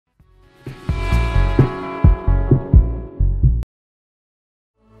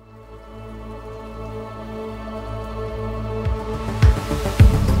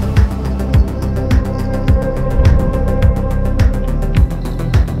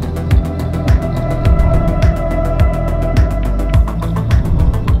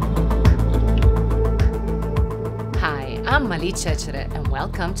Malì Cecere, and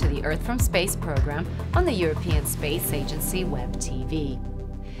welcome to the Earth from Space program on the European Space Agency Web-TV.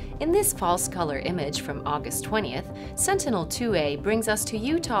 In this false color image from August 20th, Sentinel-2A brings us to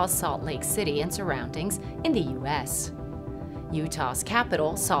Utah's Salt Lake City and surroundings in the U.S. Utah's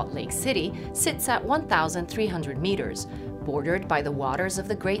capital, Salt Lake City, sits at 1,300 meters, bordered by the waters of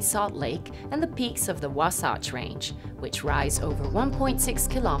the Great Salt Lake and the peaks of the Wasatch Range, which rise over 1.6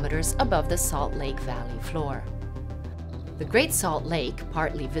 kilometers above the Salt Lake Valley floor. The Great Salt Lake,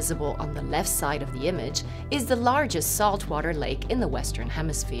 partly visible on the left side of the image, is the largest saltwater lake in the Western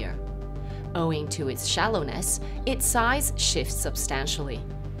Hemisphere. Owing to its shallowness, its size shifts substantially.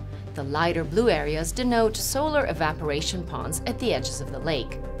 The lighter blue areas denote solar evaporation ponds at the edges of the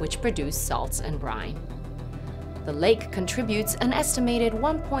lake, which produce salts and brine. The lake contributes an estimated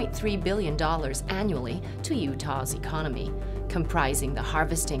 $1.3 billion annually to Utah's economy, comprising the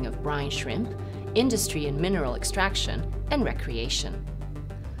harvesting of brine shrimp, industry and mineral extraction, and recreation.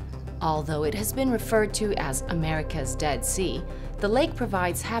 Although it has been referred to as America's Dead Sea, the lake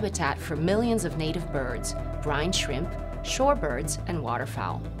provides habitat for millions of native birds, brine shrimp, shorebirds, and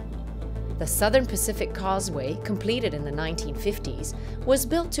waterfowl. The Southern Pacific Causeway, completed in the 1950s, was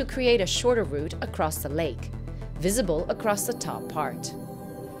built to create a shorter route across the lake, visible across the top part.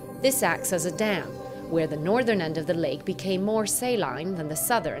 This acts as a dam, where the northern end of the lake became more saline than the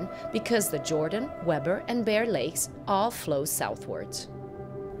southern because the Jordan, Weber, and Bear Lakes all flow southwards.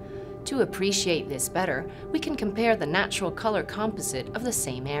 To appreciate this better, we can compare the natural color composite of the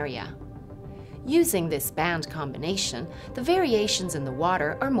same area. Using this band combination, the variations in the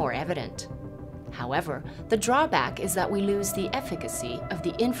water are more evident. However, the drawback is that we lose the efficacy of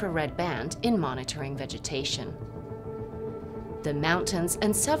the infrared band in monitoring vegetation. The mountains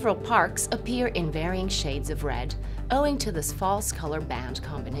and several parks appear in varying shades of red, owing to this false color band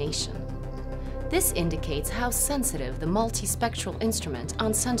combination. This indicates how sensitive the multispectral instrument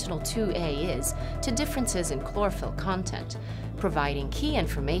on Sentinel-2A is to differences in chlorophyll content, providing key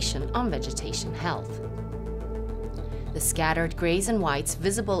information on vegetation health. The scattered grays and whites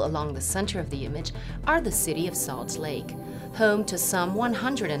visible along the center of the image are the city of Salt Lake, home to some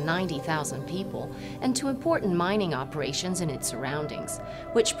 190,000 people and to important mining operations in its surroundings,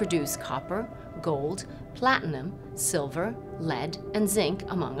 which produce copper, gold, platinum, silver, lead, and zinc,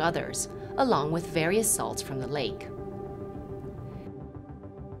 among others, along with various salts from the lake.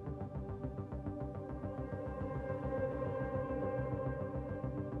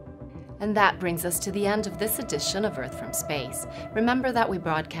 And that brings us to the end of this edition of Earth from Space. Remember that we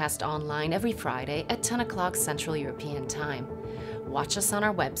broadcast online every Friday at 10 o'clock Central European Time. Watch us on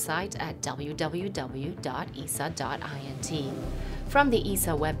our website at www.esa.int. From the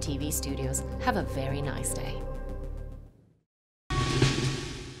ESA Web-TV studios, have a very nice day.